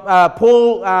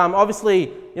 Paul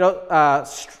obviously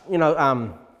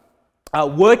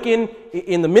working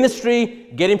in the ministry,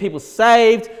 getting people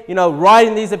saved,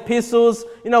 writing these epistles.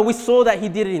 We saw that he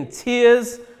did it in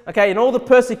tears. Okay, in all the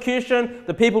persecution,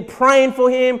 the people praying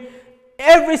for him,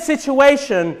 every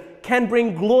situation can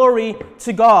bring glory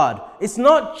to God. It's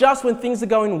not just when things are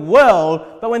going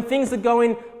well, but when things are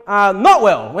going not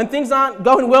well, when things aren't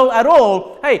going well at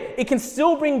all, hey, it can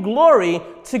still bring glory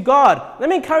to God. Let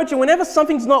me encourage you, whenever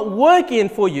something's not working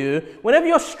for you, whenever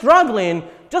you're struggling,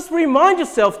 just remind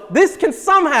yourself, this can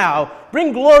somehow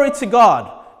bring glory to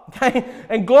God. Okay?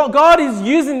 And God is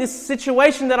using this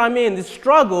situation that I'm in, this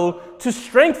struggle, to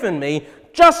strengthen me,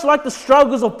 just like the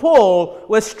struggles of Paul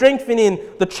were strengthening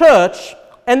the church,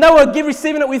 and they were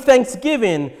receiving it with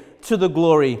thanksgiving to the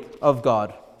glory of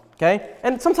God. Okay?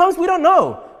 And sometimes we don't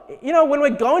know. When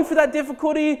we're going through that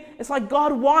difficulty, it's like,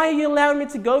 God, why are you allowing me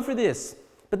to go through this?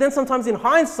 But then sometimes in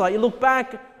hindsight, you look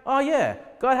back, oh yeah,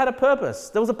 God had a purpose.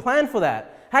 There was a plan for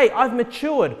that. Hey, I've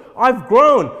matured. I've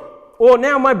grown. Or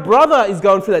now my brother is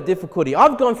going through that difficulty.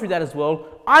 I've gone through that as well.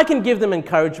 I can give them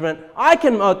encouragement. I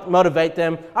can motivate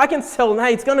them. I can tell them,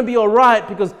 hey, it's going to be all right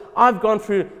because I've gone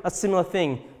through a similar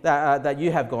thing that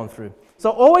you have gone through.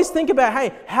 So always think about,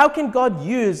 hey, how can God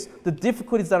use the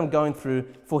difficulties that I'm going through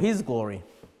for his glory?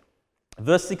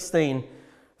 Verse 16,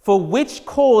 for which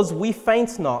cause we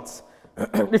faint not.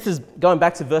 This is going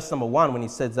back to verse number 1 when he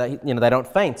says that they don't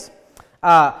faint.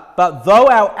 But though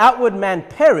our outward man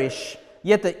perish,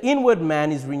 yet the inward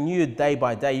man is renewed day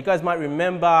by day. You guys might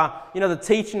remember, the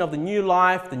teaching of the new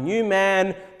life, the new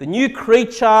man, the new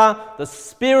creature, the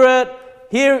spirit.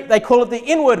 Here they call it the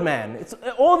inward man. It's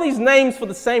all these names for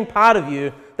the same part of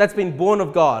you that's been born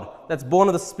of God, that's born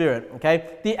of the Spirit.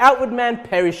 Okay, the outward man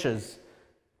perishes,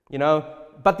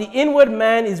 but the inward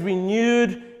man is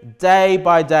renewed day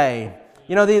by day.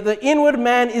 The inward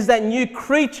man is that new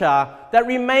creature that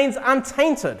remains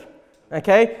untainted.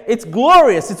 Okay, it's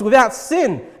glorious, it's without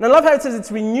sin. And I love how it says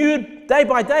it's renewed day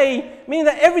by day, meaning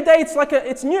that every day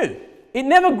it's new. It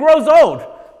never grows old.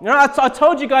 I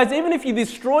told you guys, even if you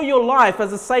destroy your life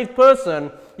as a saved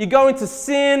person, you go into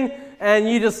sin and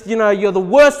you just, you're the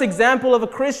worst example of a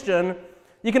Christian,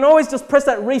 you can always just press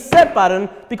that reset button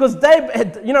because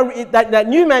that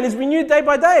new man is renewed day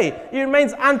by day. It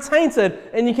remains untainted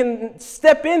and you can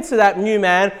step into that new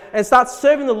man and start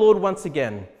serving the Lord once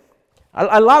again.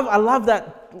 I love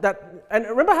that. And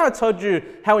remember how I told you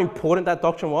how important that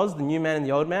doctrine was, the new man and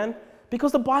the old man?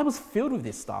 Because the Bible's filled with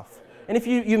this stuff. And if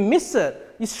you miss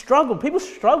it, you struggle. People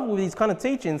struggle with these kind of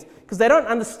teachings because they don't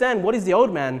understand what is the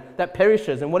old man that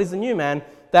perishes and what is the new man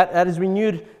that is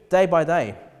renewed day by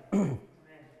day.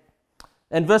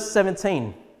 And verse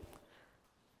 17.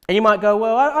 And you might go,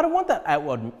 well, I don't want that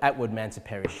outward man to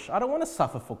perish. I don't want to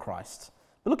suffer for Christ.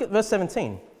 But look at verse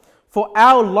 17. For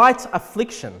our light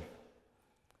affliction.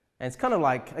 And it's kind of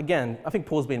like, again, I think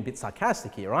Paul's being a bit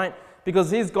sarcastic here, right?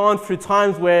 Because he's gone through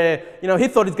times where, he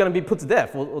thought he's going to be put to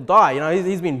death or die.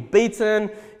 He's been beaten.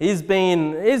 He's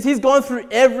gone through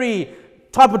every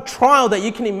type of trial that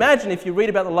you can imagine if you read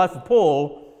about the life of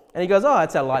Paul. And he goes, oh,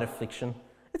 it's our light affliction.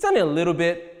 It's only a little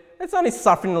bit. It's only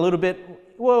suffering a little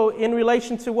bit. Well, in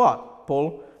relation to what,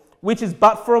 Paul? which is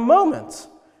but for a moment,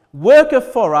 worketh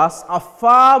for us a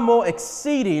far more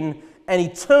exceeding and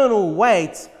eternal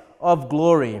weight of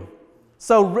glory.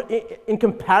 So in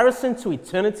comparison to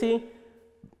eternity,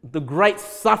 the great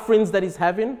sufferings that he's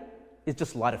having is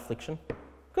just light affliction.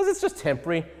 Because it's just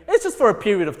temporary. It's just for a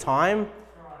period of time,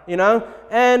 you know.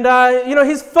 And,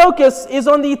 his focus is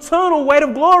on the eternal weight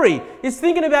of glory. He's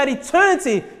thinking about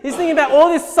eternity. He's thinking about all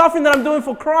this suffering that I'm doing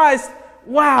for Christ.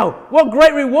 Wow, what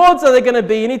great rewards are there going to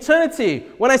be in eternity?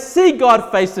 When I see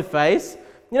God face to face,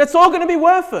 it's all going to be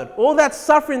worth it. All that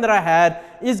suffering that I had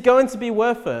is going to be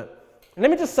worth it. And let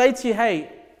me just say to you,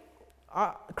 hey,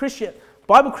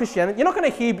 Bible Christianity, you're not going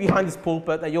to hear behind this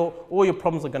pulpit that all your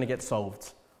problems are going to get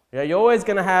solved. You're always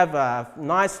going to have a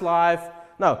nice life.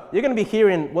 No, you're going to be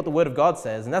hearing what the Word of God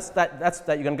says, and that's that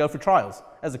you're going to go through trials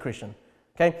as a Christian.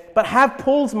 Okay? But have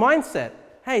Paul's mindset.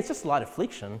 Hey, it's just light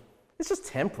affliction. It's just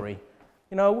temporary.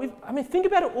 Think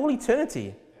about it all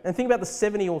eternity, and think about the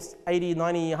 70 or 80,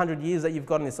 90, 100 years that you've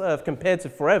got on this earth compared to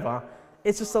forever.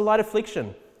 It's just a light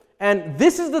affliction. And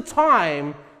this is the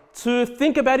time to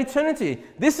think about eternity.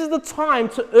 This is the time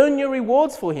to earn your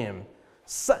rewards for Him.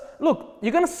 So, look,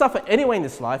 you're going to suffer anyway in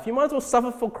this life. You might as well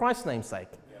suffer for Christ's name's sake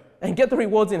and get the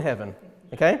rewards in heaven.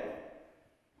 Okay?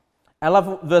 I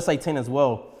love verse 18 as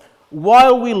well.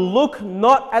 While we look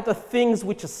not at the things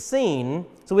which are seen,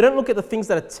 so we don't look at the things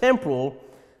that are temporal,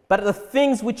 but at the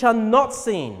things which are not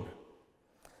seen.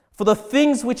 For the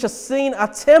things which are seen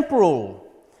are temporal,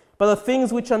 but the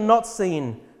things which are not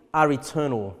seen are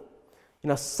eternal.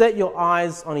 Set your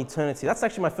eyes on eternity. That's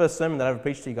actually my first sermon that I ever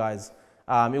preached to you guys.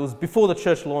 It was before the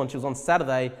church launch. It was on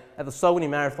Saturday at the Soul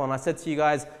Winning Marathon. I said to you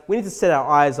guys, we need to set our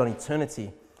eyes on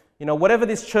eternity. Whatever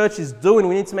this church is doing,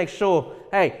 we need to make sure,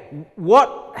 hey,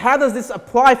 how does this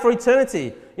apply for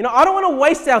eternity? I don't want to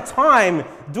waste our time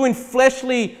doing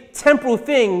fleshly, temporal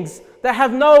things that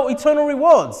have no eternal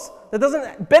rewards, that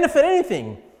doesn't benefit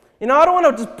anything. I don't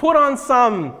want to just put on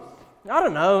some, I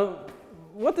don't know,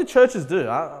 what do churches do?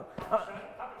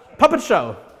 Puppet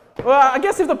show. Well, I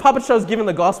guess if the puppet show is given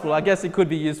the gospel, I guess it could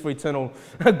be used for eternal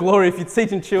glory if you're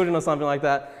teaching children or something like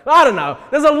that. I don't know.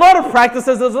 There's a lot of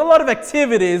practices, there's a lot of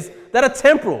activities that are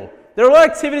temporal. There are a lot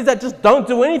of activities that just don't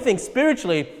do anything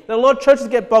spiritually, that a lot of churches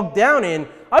get bogged down in.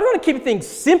 I want to keep things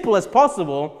simple as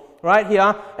possible right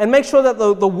here and make sure that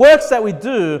the works that we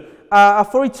do are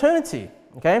for eternity.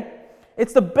 Okay?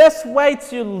 It's the best way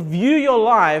to view your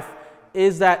life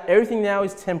is that everything now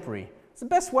is temporary. It's the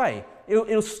best way.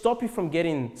 It'll stop you from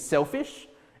getting selfish.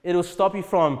 It'll stop you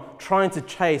from trying to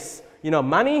chase,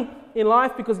 money in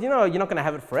life because, you're not going to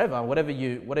have it forever, whatever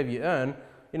you earn.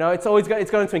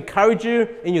 It's going to encourage you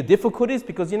in your difficulties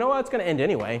because, it's going to end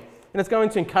anyway. And it's going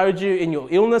to encourage you in your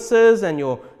illnesses and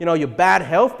your bad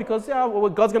health because,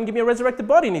 God's going to give me a resurrected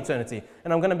body in eternity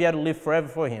and I'm going to be able to live forever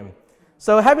for Him.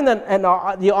 So having that and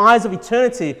the eyes of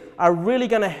eternity are really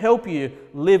going to help you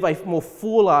live a more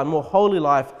fuller, more holy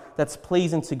life that's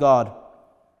pleasing to God.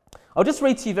 I'll just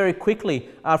read to you very quickly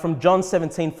from John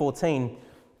 17:14.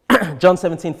 John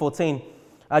 17:14.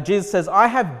 Jesus says, I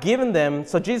have given them,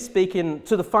 so Jesus speaking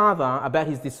to the Father about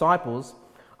His disciples,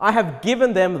 I have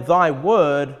given them thy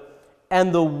word,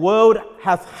 and the world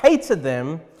hath hated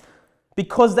them,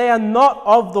 because they are not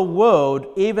of the world,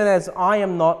 even as I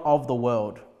am not of the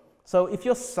world. So if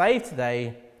you're saved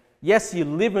today, yes, you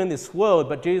live in this world,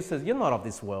 but Jesus says, you're not of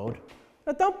this world.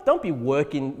 Now, don't be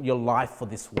working your life for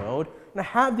this world. Now,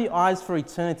 have the eyes for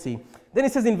eternity. Then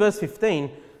it says in verse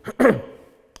 15,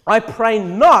 I pray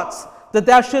not that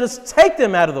thou shouldest take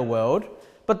them out of the world,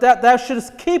 but that thou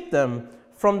shouldest keep them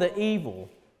from the evil.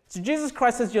 So Jesus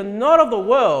Christ says, you're not of the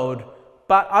world,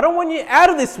 but I don't want you out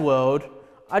of this world.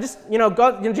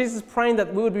 Jesus is praying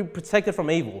that we would be protected from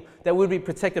evil, that we would be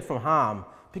protected from harm,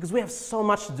 because we have so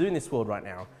much to do in this world right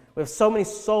now. We have so many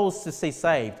souls to see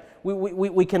saved.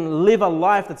 We can live a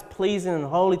life that's pleasing and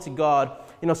holy to God,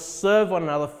 serve one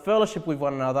another, fellowship with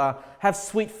one another, have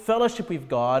sweet fellowship with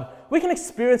God. We can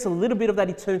experience a little bit of that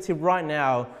eternity right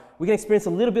now. We can experience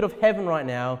a little bit of heaven right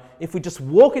now if we just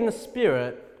walk in the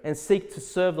Spirit and seek to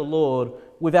serve the Lord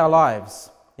with our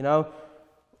lives.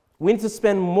 We need to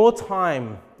spend more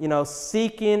time,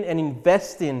 seeking and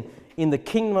investing in the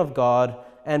kingdom of God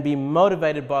and be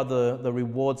motivated by the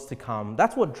rewards to come.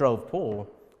 That's what drove Paul.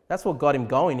 That's what got him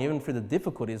going, even through the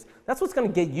difficulties. That's what's going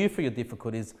to get you through your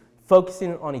difficulties,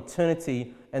 focusing on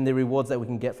eternity and the rewards that we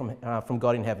can get from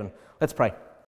God in heaven. Let's pray.